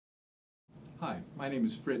Hi, my name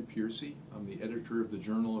is Fred Piercy. I'm the editor of the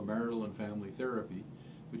Journal of Marital and Family Therapy,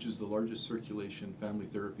 which is the largest circulation family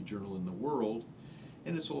therapy journal in the world,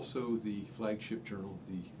 and it's also the flagship journal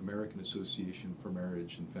of the American Association for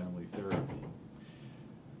Marriage and Family Therapy.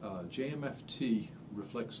 JMFT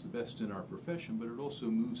reflects the best in our profession, but it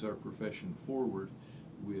also moves our profession forward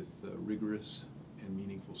with rigorous and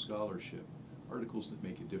meaningful scholarship, articles that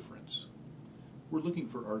make a difference. We're looking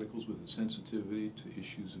for articles with a sensitivity to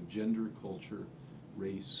issues of gender, culture,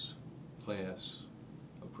 race, class,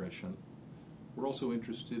 oppression. We're also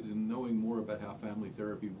interested in knowing more about how family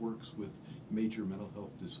therapy works with major mental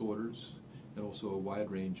health disorders and also a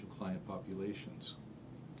wide range of client populations.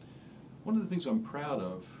 One of the things I'm proud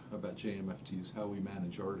of about JMFT is how we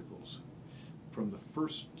manage articles. From the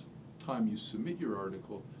first time you submit your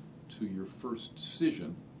article to your first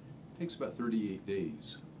decision, it takes about 38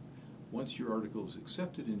 days. Once your article is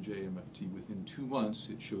accepted in JMFT, within 2 months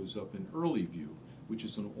it shows up in Early View, which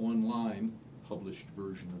is an online published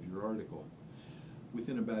version of your article.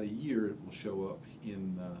 Within about a year it will show up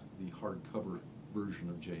in the hardcover version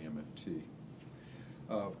of JMFT.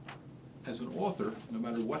 As an author, no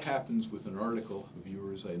matter what happens with an article of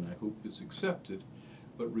yours, and I hope it's accepted,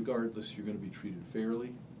 but regardless, you're going to be treated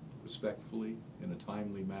fairly, respectfully, in a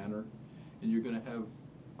timely manner, and you're going to have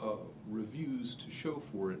reviews to show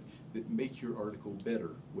for it that make your article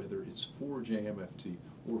better, whether it's for JMFT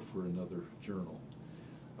or for another journal.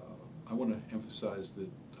 I want to emphasize that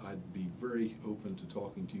I'd be very open to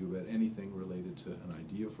talking to you about anything related to an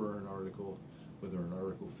idea for an article, whether an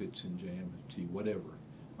article fits in JMFT, whatever.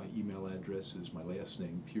 My email address is my last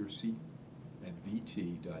name, Piercy@vt.edu.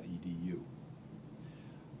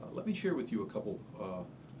 Let me share with you a couple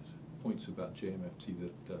points about JMFT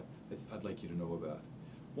that I'd like you to know about.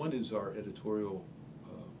 One is our editorial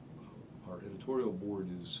board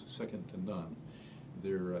is second to none.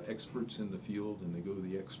 They're experts in the field, and they go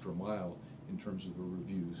the extra mile in terms of the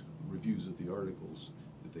reviews of the articles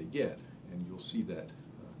that they get, and you'll see that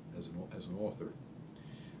as an author.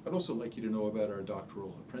 I'd also like you to know about our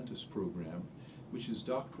doctoral apprentice program, which is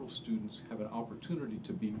doctoral students have an opportunity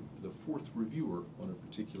to be the fourth reviewer on a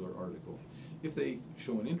particular article. If they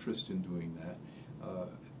show an interest in doing that,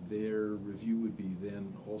 their review would be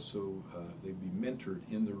then also, they'd be mentored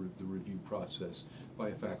in the review process by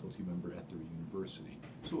a faculty member at their university.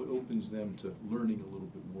 So it opens them to learning a little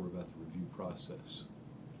bit more about the review process.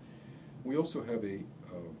 We also have a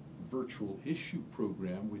virtual issue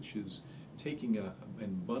program, which is taking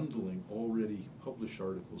and bundling already published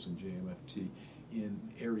articles in JMFT in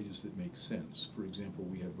areas that make sense. For example,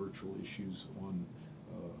 we have virtual issues on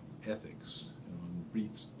ethics and on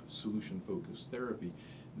brief solution-focused therapy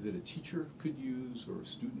that a teacher could use, or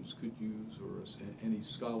students could use, or any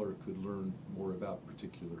scholar could learn more about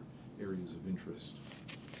particular areas of interest.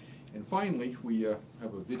 And finally, we have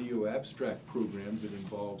a video abstract program that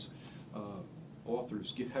involves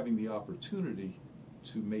authors having the opportunity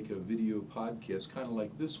to make a video podcast, kind of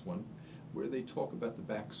like this one, where they talk about the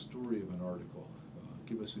backstory of an article,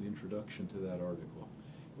 give us an introduction to that article.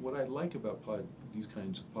 And what I like about these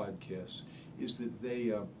kinds of podcasts is that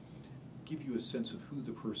they give you a sense of who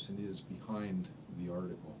the person is behind the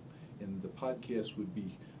article. And the podcast would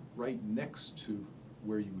be right next to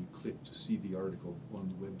where you would click to see the article on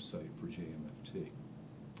the website for JMFT.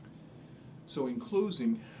 So in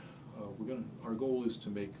closing, our goal is to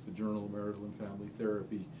make the Journal of Marital and Family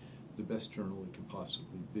Therapy the best journal it can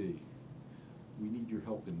possibly be. We need your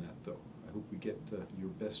help in that, though. I hope we get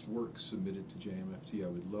your best work submitted to JMFT. I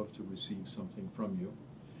would love to receive something from you.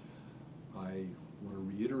 I want to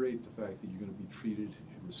reiterate the fact that you're going to be treated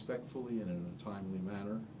respectfully and in a timely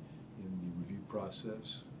manner in the review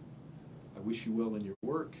process. I wish you well in your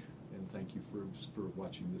work, and thank you for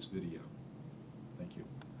watching this video.